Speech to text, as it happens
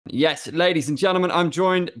Yes, ladies and gentlemen, I'm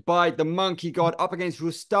joined by the Monkey God up against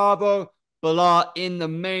Gustavo Balart in the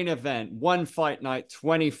main event. One fight night,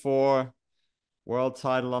 24 world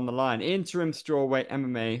title on the line. Interim strawweight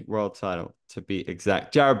MMA world title, to be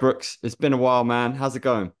exact. Jared Brooks, it's been a while, man. How's it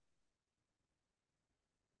going?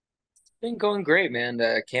 Been going great, man.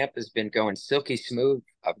 The camp has been going silky smooth.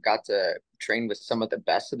 I've got to train with some of the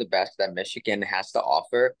best that Michigan has to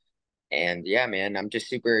offer. And yeah, man, I'm just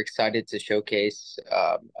super excited to showcase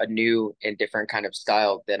a new and different kind of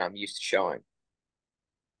style than I'm used to showing.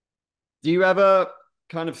 Do you ever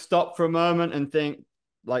kind of stop for a moment and think,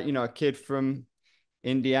 like, a kid from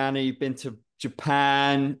Indiana, you've been to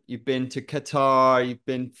Japan, you've been to Qatar, you've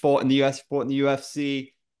been fought in the US, fought in the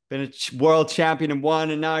UFC, been a world champion and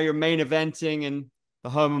won, and now you're main eventing in the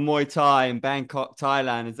home of Muay Thai in Bangkok,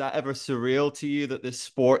 Thailand. Is that ever surreal to you that this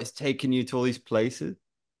sport has taken you to all these places?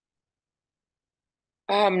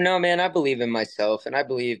 No, man, I believe in myself and I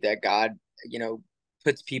believe that God, you know,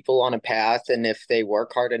 puts people on a path and if they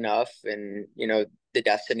work hard enough and, the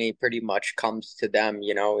destiny pretty much comes to them,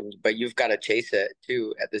 but you've got to chase it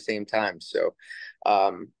too at the same time. So,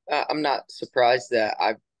 I'm not surprised that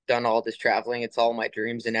I've done all this traveling. It's all my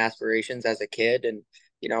dreams and aspirations as a kid. And,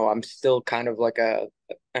 I'm still kind of like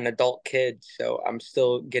an adult kid. So I'm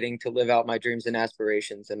still getting to live out my dreams and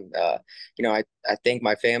aspirations. And, I thank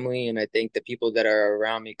my family and I thank the people that are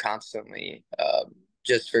around me constantly,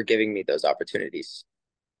 just for giving me those opportunities.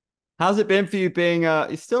 How's it been for you being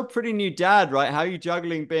you're still a pretty new dad, right? How are you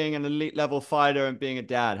juggling being an elite level fighter and being a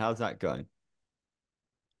dad? How's that going?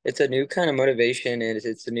 It's a new kind of motivation and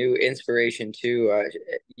it's a new inspiration too.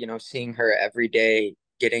 Seeing her every day,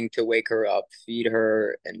 getting to wake her up, feed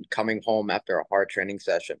her, and coming home after a hard training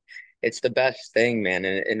session. It's the best thing, man,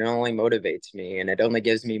 and it only motivates me and it only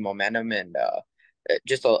gives me momentum and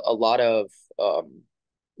just um, a lot of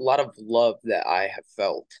love that I have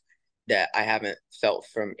felt that I haven't felt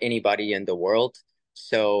from anybody in the world.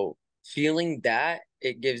 So feeling that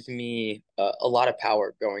it gives me a lot of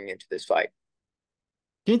power going into this fight.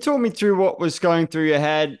 Can you talk me through what was going through your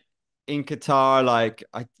head in Qatar? Like,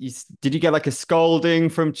 did you get like a scolding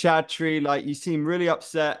from Chatri? Like, you seem really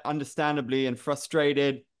upset, understandably, and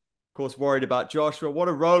frustrated. Of course, worried about Joshua. What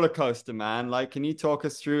a roller coaster, man! Like, can you talk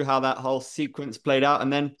us through how that whole sequence played out?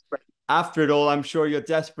 And then after it all, I'm sure you're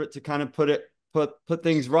desperate to kind of put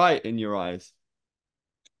things right in your eyes.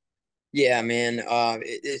 Yeah, man.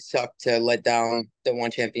 It sucked to let down the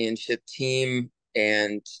one championship team,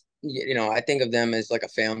 and I think of them as like a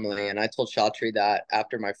family. And I told Shatri that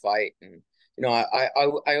after my fight, and I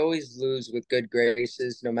always lose with good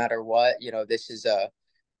graces, no matter what. This is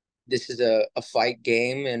a fight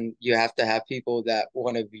game, and you have to have people that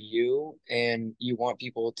want to view you, and you want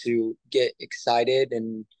people to get excited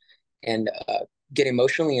and get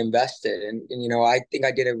emotionally invested. And I think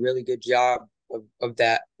I did a really good job of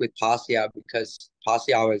that with Pascal because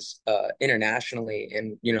Pascal is internationally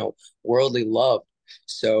and worldly loved.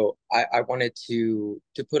 So I wanted to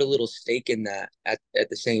put a little stake in that at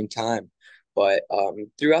the same time. But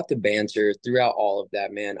throughout the banter, throughout all of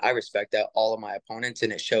that, man, I respect that all of my opponents,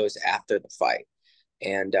 and it shows after the fight.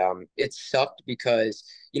 And it sucked because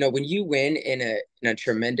when you win in a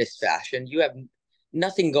tremendous fashion, you have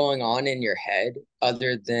nothing going on in your head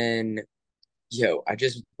other than, I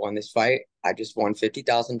just won this fight. I just won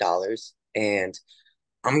 $50,000 and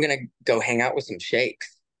I'm gonna go hang out with some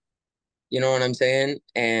sheikhs. You know what I'm saying?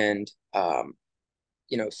 And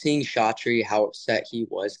seeing Shatri, how upset he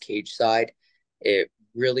was cage side, it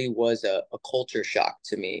really was a culture shock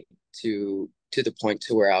to me to the point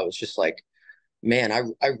to where I was just like, man,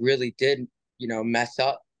 I really did, mess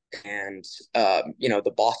up. And,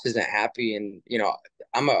 the boss isn't happy. And,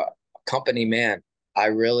 I'm a company man. I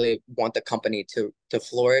really want the company to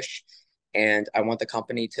flourish. And I want the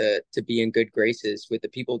company to be in good graces with the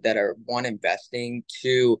people that are one investing,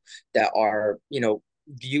 two that are,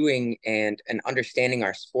 viewing and understanding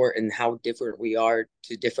our sport and how different we are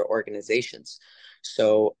to different organizations.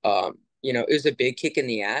 So, it was a big kick in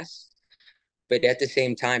the ass, but at the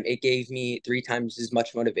same time, it gave me three times as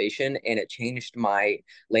much motivation and it changed my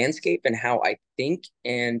landscape and how I think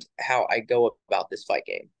and how I go about this fight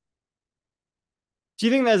game. Do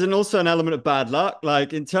you think there's also an element of bad luck?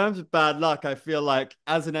 Like in terms of bad luck, I feel like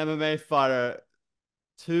as an MMA fighter,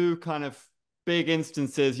 two kind of big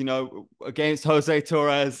instances, against Jose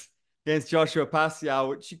Torres, against Joshua Pascal,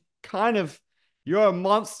 which you kind of you're a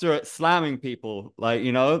monster at slamming people. Like,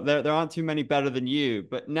 there aren't too many better than you.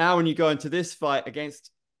 But now when you go into this fight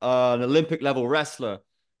against an Olympic level wrestler,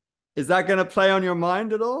 is that going to play on your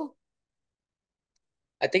mind at all?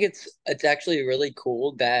 I think it's actually really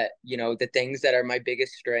cool that, the things that are my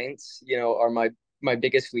biggest strengths, are my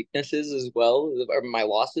biggest weaknesses as well, are my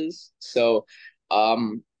losses. So,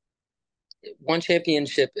 um, one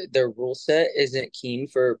championship, their rule set isn't keen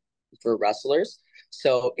for wrestlers.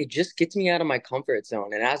 So it just gets me out of my comfort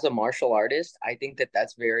zone. And as a martial artist, I think that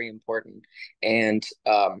that's very important. And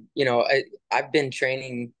I've been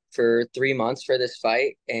training for 3 months for this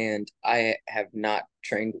fight, and I have not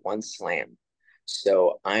trained one slam.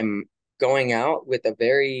 So I'm going out with a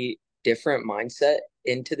very different mindset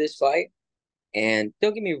into this fight. And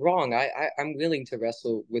don't get me wrong, I'm willing to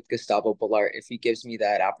wrestle with Gustavo Balart if he gives me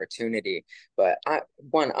that opportunity. But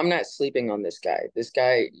I'm not sleeping on this guy. This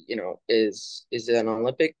guy, is an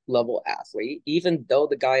Olympic level athlete. Even though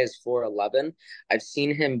the guy is 4'11", I've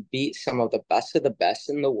seen him beat some of the best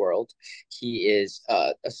in the world. He is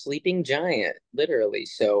a sleeping giant, literally.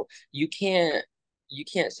 So you can't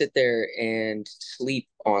sit there and sleep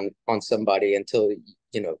on somebody until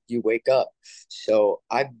you wake up. So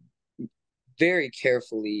I've very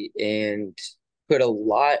carefully and put a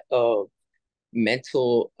lot of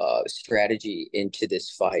mental strategy into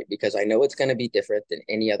this fight because I know it's going to be different than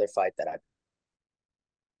any other fight that I've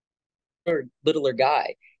or littler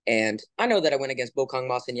guy. And I know that I went against Bokong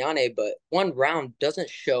Masinyane, but one round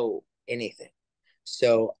doesn't show anything.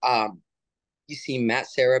 So you see Matt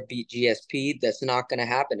Serra beat GSP. That's not going to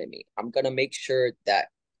happen to me. I'm going to make sure that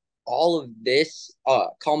all of this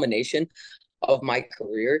culmination of my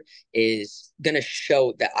career is going to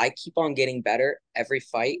show that I keep on getting better every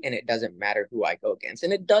fight, and it doesn't matter who I go against.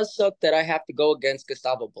 And it does suck that I have to go against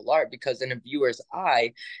Gustavo Balart because in a viewer's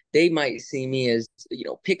eye, they might see me as,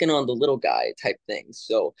 picking on the little guy type thing.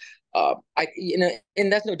 So,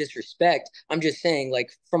 and that's no disrespect. I'm just saying,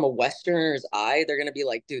 like, from a Westerner's eye, they're going to be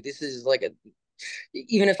like, dude, this is like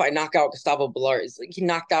even if I knock out Gustavo Balart, it's like he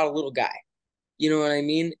knocked out a little guy. You know what I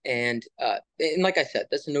mean? And like I said,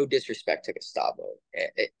 that's no disrespect to Gustavo.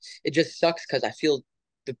 It just sucks because I feel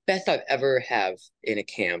the best I've ever have in a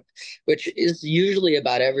camp, which is usually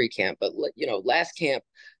about every camp. But last camp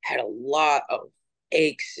had a lot of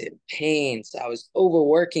aches and pains. I was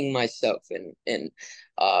overworking myself, and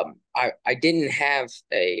I didn't have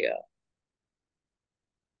a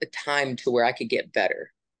time to where I could get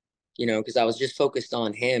better, because I was just focused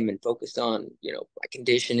on him and focused on, my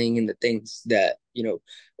conditioning and the things that,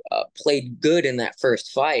 played good in that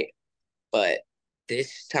first fight. But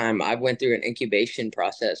this time I went through an incubation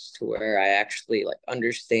process to where I actually like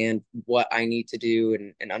understand what I need to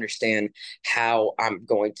do and understand how I'm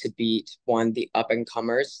going to beat the up and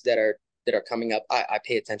comers that are coming up. I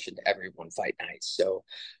pay attention to everyone fight night. So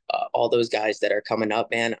all those guys that are coming up,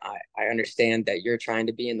 man, I understand that you're trying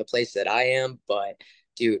to be in the place that I am, but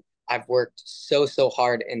dude, I've worked so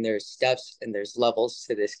hard and there's steps and there's levels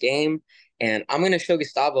to this game. And I'm going to show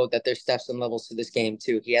Gustavo that there's steps and levels to this game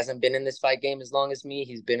too. He hasn't been in this fight game as long as me.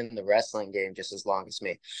 He's been in the wrestling game just as long as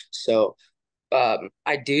me. So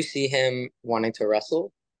I do see him wanting to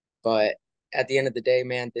wrestle, but at the end of the day,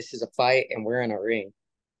 man, this is a fight and we're in a ring.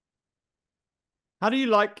 How do you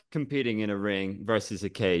like competing in a ring versus a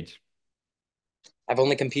cage? I've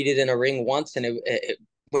only competed in a ring once, and it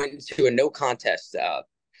went to a no contest.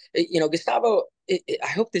 Gustavo. I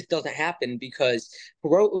hope this doesn't happen because I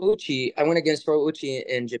went against Hirouchi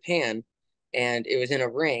in Japan, and it was in a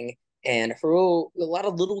ring. And a lot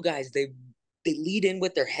of little guys, they lead in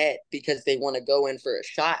with their head because they want to go in for a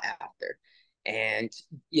shot after. And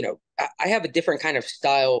I have a different kind of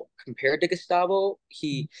style compared to Gustavo.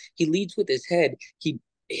 He leads with his head. He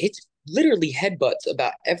hits literally headbutts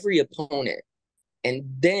about every opponent, and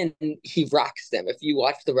then he rocks them. If you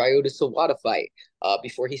watch the Ryota Sawada fight,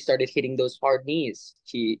 before he started hitting those hard knees,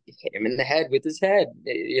 he hit him in the head with his head.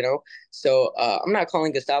 So I'm not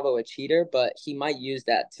calling Gustavo a cheater, but he might use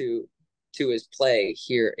that to his play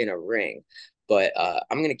here in a ring. But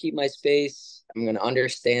I'm gonna keep my space. I'm gonna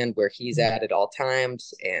understand where he's at all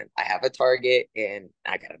times, and I have a target, and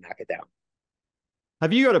I gotta knock it down.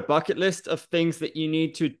 Have you got a bucket list of things that you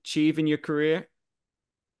need to achieve in your career?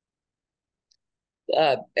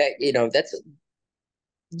 That's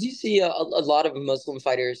you see a lot of Muslim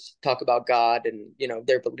fighters talk about God and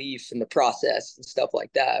their belief in the process and stuff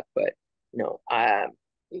like that. But you know, I,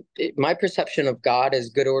 my perception of God is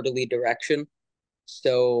good orderly direction.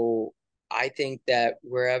 So I think that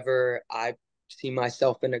wherever I see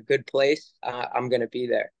myself in a good place, I'm gonna be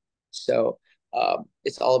there. So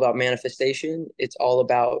it's all about manifestation. It's all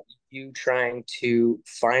about you trying to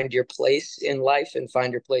find your place in life and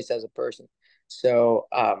find your place as a person. So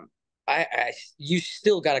you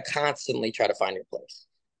still got to constantly try to find your place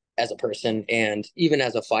as a person, and even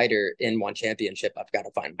as a fighter in one championship, I've got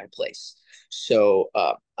to find my place. So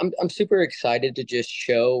I'm super excited to just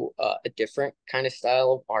show a different kind of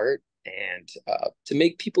style of art and to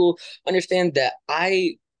make people understand that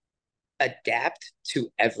I adapt to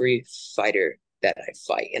every fighter that I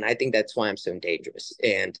fight. And I think that's why I'm so dangerous.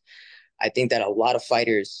 And I think that a lot of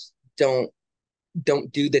fighters don't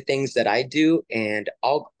do the things that I do, and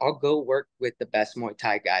I'll go work with the best Muay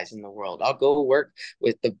Thai guys in the world. I'll go work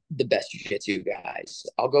with the best jiu-jitsu guys.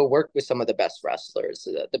 I'll go work with some of the best wrestlers,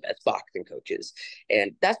 the best boxing coaches.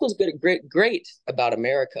 And that's what's great about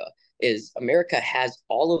America is America has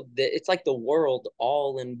all of the it's like the world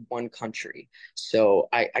all in one country. So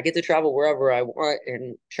I get to travel wherever I want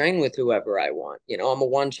and train with whoever I want. I'm a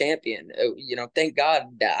one champion. Thank God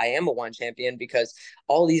that I am a one champion because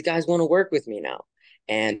all these guys want to work with me now.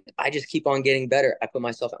 And I just keep on getting better. I put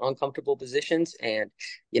myself in uncomfortable positions, and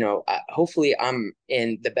hopefully, I'm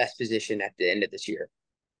in the best position at the end of this year.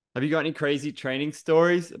 Have you got any crazy training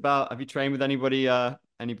stories about? Have you trained with anybody that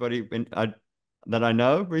I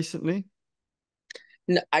know recently?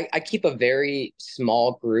 No, I keep a very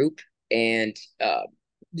small group, and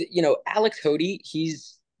Alex Hody,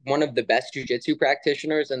 he's one of the best jujitsu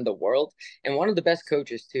practitioners in the world, and one of the best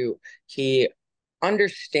coaches too. He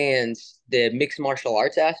understands the mixed martial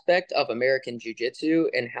arts aspect of American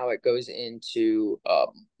Jiu-Jitsu and how it goes into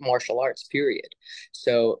martial arts, period.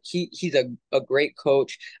 So he's a great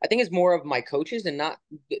coach. I think it's more of my coaches and not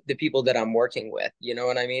the people that I'm working with. You know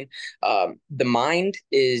what I mean? The mind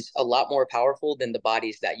is a lot more powerful than the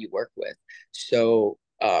bodies that you work with. So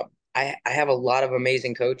I have a lot of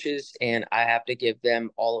amazing coaches, and I have to give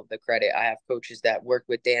them all of the credit. I have coaches that work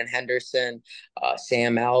with Dan Henderson,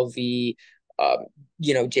 Sam Alvey, um,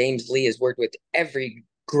 James Lee has worked with every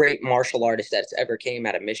great martial artist that's ever came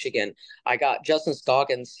out of Michigan. I got Justin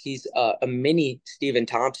Scoggins. He's a mini Stephen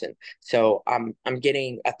Thompson. So I'm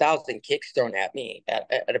getting 1,000 kicks thrown at me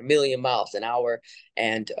at a million miles an hour.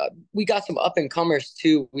 And we got some up and comers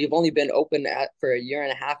too. We've only been open for a year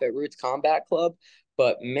and a half at Roots Combat Club,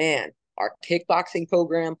 but man, our kickboxing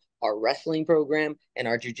program, our wrestling program, and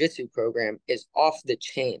our jiu-jitsu program is off the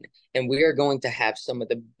chain. And we are going to have some of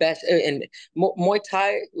the best. And Muay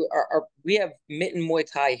Thai, we have Mitten Muay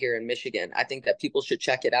Thai here in Michigan. I think that people should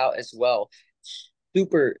check it out as well.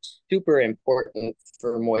 Super, super important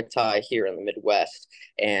for Muay Thai here in the Midwest.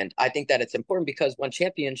 And I think that it's important because one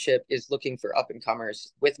championship is looking for up and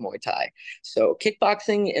comers with Muay Thai. So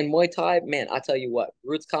kickboxing and Muay Thai, man, I tell you what,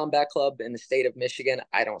 Roots Combat Club in the state of Michigan,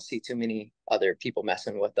 I don't see too many other people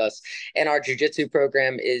messing with us. And our jiu-jitsu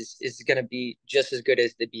program is going to be just as good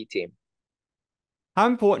as the B team. How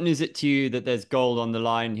important is it to you that there's gold on the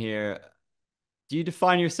line here? Do you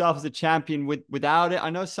define yourself as a champion without it? I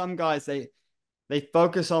know some guys they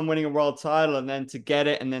focus on winning a world title and then to get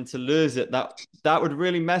it and then to lose it. That would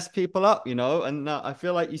really mess people up, you know. And I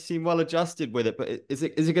feel like you seem well adjusted with it. But is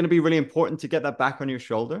it going to be really important to get that back on your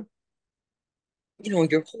shoulder? Your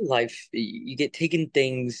whole life you get taken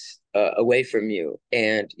things away from you,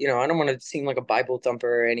 and I don't want to seem like a Bible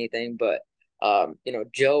thumper or anything, but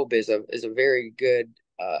Job is a very good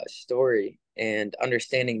story, and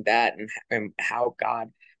understanding that and how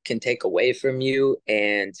God can take away from you,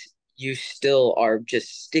 and you still are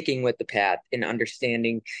just sticking with the path and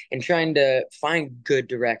understanding and trying to find good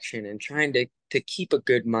direction and trying to keep a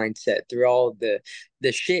good mindset through all the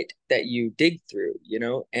shit that you dig through,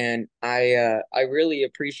 and I really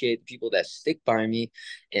appreciate the people that stick by me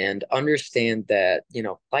and understand that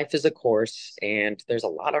life is a course and there's a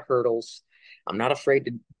lot of hurdles. I'm not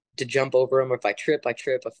afraid to jump over them. If I trip, I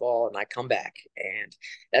fall, and I come back. And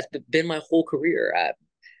that's been my whole career.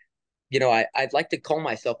 I'd like to call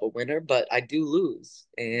myself a winner, but I do lose,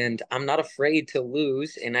 and I'm not afraid to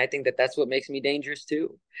lose. And I think that that's what makes me dangerous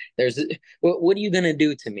too. There's what are you gonna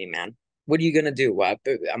do to me, man? What are you gonna do?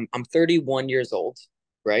 I'm 31 years old,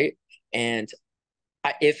 right? And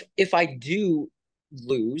if I do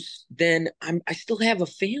lose, then I still have a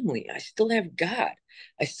family. I still have God.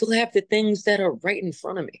 I still have the things that are right in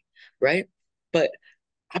front of me, right? But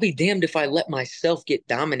I'll be damned if I let myself get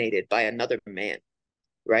dominated by another man,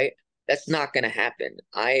 right? That's not going to happen.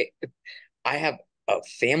 I have a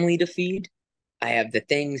family to feed. I have the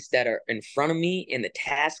things that are in front of me and the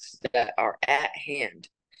tasks that are at hand.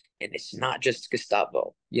 And it's not just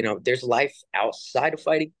Gustavo. There's life outside of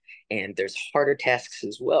fighting and there's harder tasks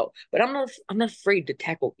as well. But I'm not afraid to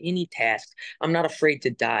tackle any task. I'm not afraid to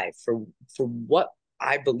die for what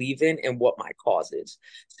I believe in and what my cause is.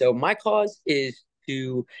 So my cause is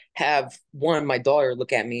to have my daughter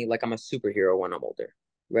look at me like I'm a superhero when I'm older,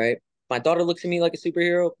 right? My daughter looks at me like a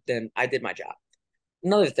superhero, then I did my job.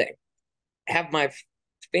 Another thing, have my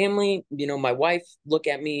family, my wife look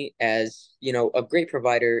at me as, a great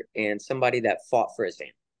provider and somebody that fought for his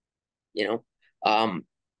family, you know?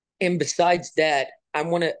 And besides that, I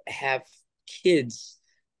want to have kids,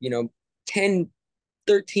 you know, 10,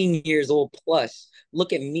 13 years old plus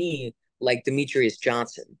look at me like Demetrius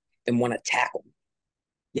Johnson and want to tackle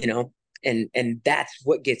me, and that's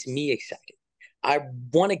what gets me excited. I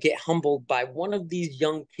want to get humbled by one of these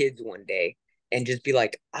young kids one day and just be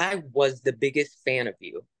like, I was the biggest fan of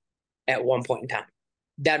you at one point in time.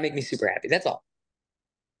 That'd make me super happy. That's all.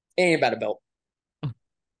 It ain't about a belt.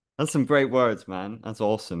 That's some great words, man. That's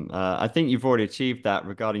awesome. I think you've already achieved that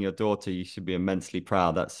regarding your daughter. You should be immensely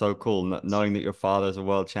proud. That's so cool, knowing that your father is a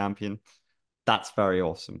world champion. That's very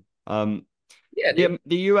awesome. Yeah, dude.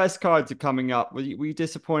 The US cards are coming up. Were you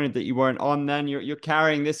disappointed that you weren't on then? You're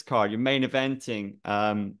carrying this card. You're main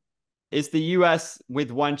eventing. Is the US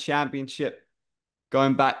with one championship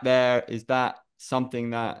going back there? Is that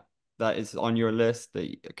something that is on your list?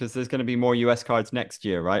 That because there's going to be more US cards next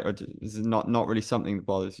year, right? Or is it not really something that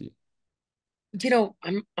bothers you?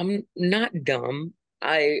 I'm not dumb.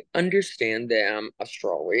 I understand that a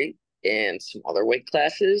strawweight and some other weight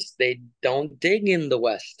classes, they don't dig in the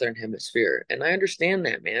Western Hemisphere. And I understand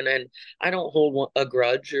that, man. And I don't hold a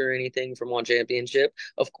grudge or anything from one championship.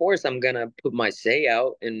 Of course, I'm gonna put my say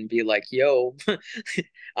out and be like, yo,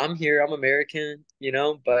 I'm here, I'm American,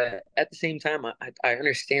 but at the same time, I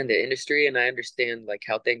understand the industry and I understand like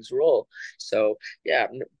how things roll. So yeah,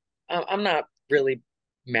 I'm not really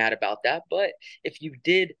mad about that. But if you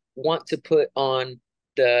did want to put on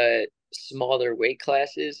the smaller weight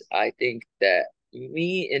classes, I think that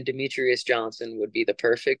me and Demetrius Johnson would be the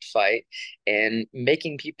perfect fight, and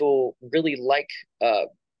making people really like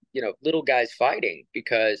little guys fighting,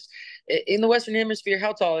 because in the Western Hemisphere,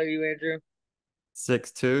 how tall are you, Andrew?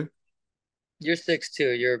 6'2". You're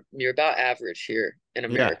 6'2". You're about average here in Yeah,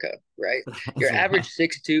 America, right? that's all right. Your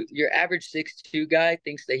average 6'2" guy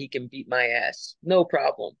thinks that he can beat my ass. No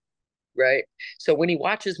problem, right? So when he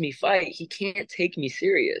watches me fight, he can't take me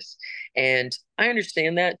serious. And I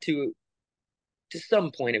understand that to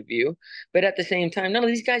some point of view, but at the same time, none of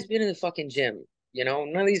these guys been in the fucking gym.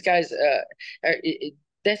 None of these guys.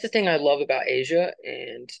 That's the thing I love about Asia,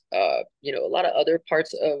 and a lot of other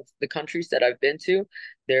parts of the countries that I've been to.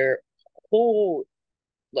 Their whole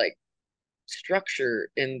like structure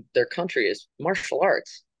in their country is martial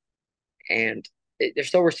arts, and they're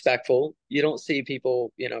so respectful. You don't see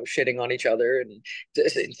people, shitting on each other, and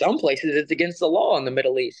in some places it's against the law in the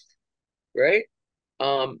Middle East, right?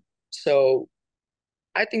 So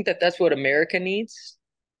I think that that's what America needs,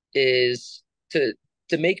 is to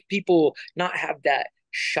make people not have that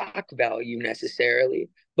shock value necessarily,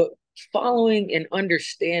 but following and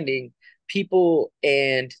understanding people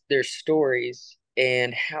and their stories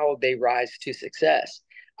and how they rise to success.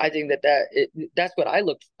 I think that's what I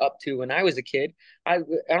looked up to when I was a kid. I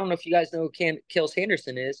don't know if you guys know who Cael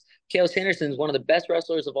Sanderson is. Cael Sanderson is one of the best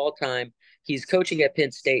wrestlers of all time. He's coaching at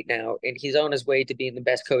Penn State now, and he's on his way to being the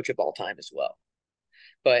best coach of all time as well.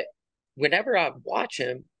 But whenever I watch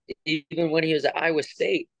him, even when he was at Iowa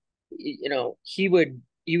State, he would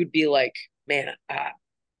be like, man,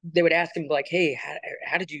 they would ask him like, hey,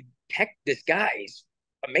 how did you tech this guy? He's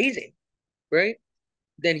amazing, right?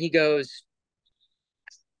 Then he goes,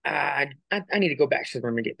 I need to go back to the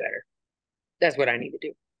room and get better. That's what I need to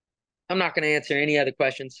do. I'm not going to answer any other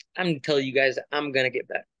questions. I'm going to tell you guys I'm going to get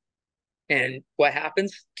better. And what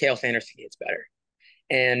happens? Cael Sanderson gets better.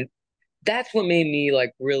 And that's what made me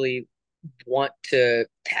like really want to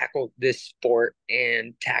tackle this sport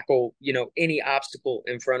and tackle, any obstacle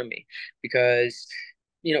in front of me, because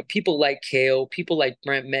people like Cael, people like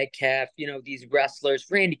Brent Metcalf, these wrestlers,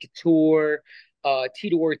 Randy Couture,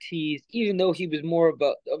 Tito Ortiz, even though he was more of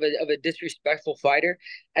a disrespectful fighter,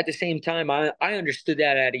 at the same time, I understood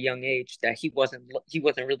that at a young age that he wasn't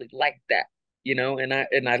really like that,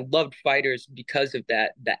 and I loved fighters because of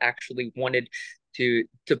that actually wanted to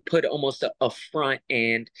put almost a front,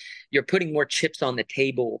 and you're putting more chips on the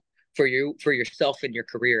table for yourself in your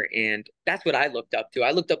career. And that's what I looked up to.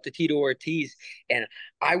 I looked up to Tito Ortiz, and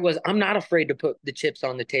I'm not afraid to put the chips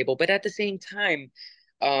on the table, but at the same time,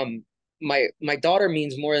 um my daughter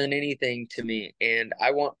means more than anything to me, and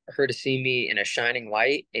I want her to see me in a shining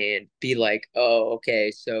light and be like, oh,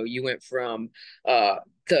 okay, so you went from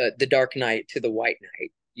the dark knight to the white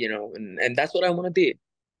knight, and that's what I want to be.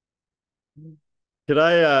 Could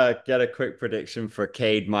I get a quick prediction for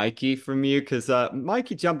Cade Mikey from you? Because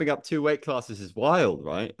Mikey jumping up 2 weight classes is wild,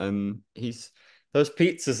 right? And he's those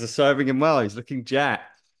pizzas are serving him well. He's looking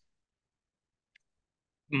jacked.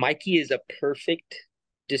 Mikey is a perfect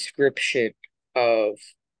description of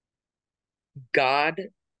God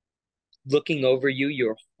looking over you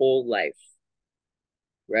your whole life,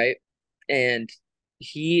 right? And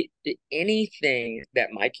he anything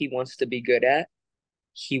that Mikey wants to be good at,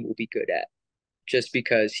 he will be good at, just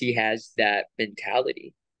because he has that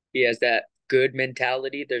mentality. He has that good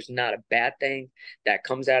mentality. There's not a bad thing that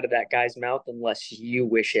comes out of that guy's mouth unless you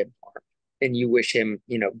wish him harm and you wish him,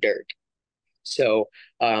 dirt. So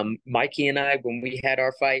Mikey and I, when we had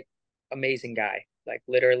our fight, amazing guy. Like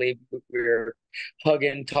literally, we were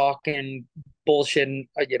hugging, talking, bullshitting,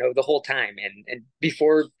 the whole time. And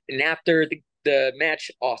before and after the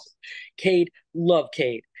match, awesome. Cade, love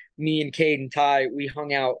Cade. Me and Cade and Ty, we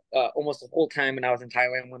hung out almost the whole time when I was in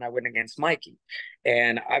Thailand when I went against Mikey.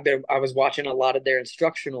 And I was watching a lot of their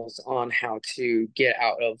instructionals on how to get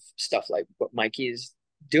out of stuff like what Mikey is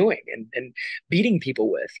doing and beating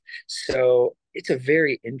people with. So it's a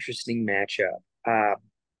very interesting matchup.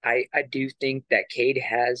 I do think that Cade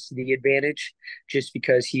has the advantage just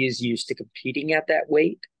because he is used to competing at that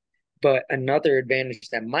weight. But another advantage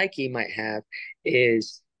that Mikey might have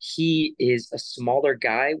is he is a smaller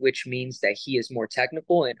guy, which means that he is more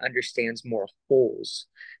technical and understands more holes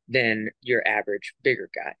than your average bigger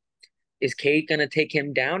guy. Is Cade going to take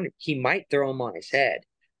him down? He might throw him on his head.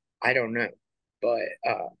 I don't know. But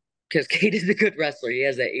because Cade is a good wrestler, he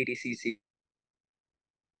has that ADCC.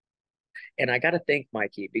 And I got to thank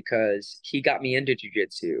Mikey because he got me into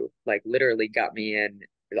jujitsu, like literally got me in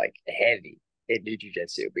like heavy into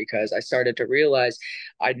jujitsu because I started to realize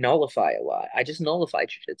I nullify a lot. I just nullify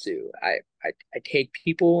jujitsu. I take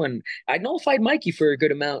people and I nullified Mikey for a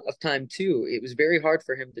good amount of time too. It was very hard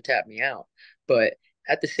for him to tap me out, but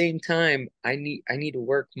at the same time, I need to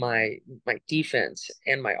work my defense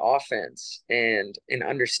and my offense and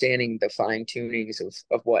understanding the fine tunings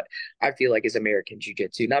of what I feel like is American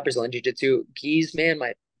Jiu-Jitsu, not Brazilian Jiu-Jitsu. Geese, man,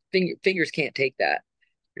 my fingers can't take that,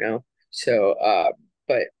 you know. So,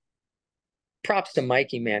 but props to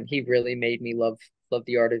Mikey, man. He really made me love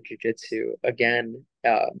the art of Jiu-Jitsu again.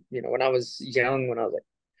 When I was young, when I was like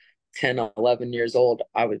 10, 11 years old,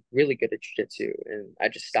 I was really good at jiu-jitsu and I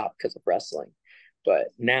just stopped because of wrestling. But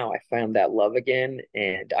now I found that love again,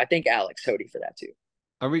 and I thank Alex Hody for that too.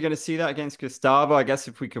 Are we going to see that against Gustavo? I guess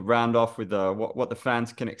if we could round off with what the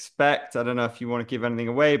fans can expect. I don't know if you want to give anything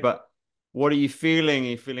away, but what are you feeling? Are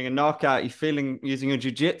you feeling a knockout? Are you feeling using a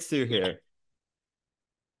jiu-jitsu here?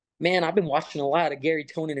 Man, I've been watching a lot of Gary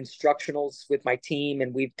Tonin instructionals with my team,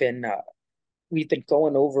 and we've been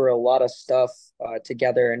going over a lot of stuff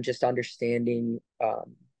together and just understanding,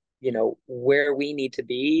 where we need to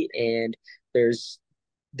be. And there's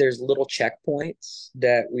there's little checkpoints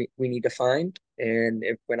that we need to find. And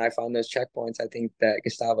when I find those checkpoints, I think that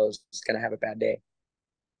Gustavo's going to have a bad day.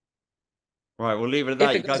 Right, we'll leave it at If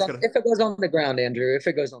that. it You goes guys on, got to if it goes on the ground, Andrew, if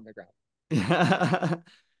it goes on the ground.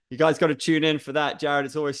 you guys got to tune in for that, Jared.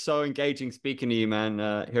 It's always so engaging speaking to you,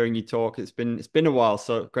 man. Hearing you talk, it's been a while,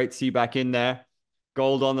 so great to see you back in there.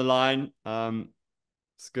 Gold on the line.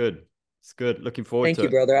 It's good. It's good. Looking forward Thank to you,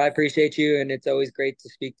 it. brother. I appreciate you, and it's always great to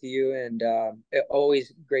speak to you, and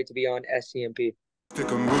always great to be on SCMP.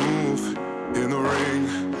 Pick a move in the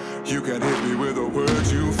ring. You got hit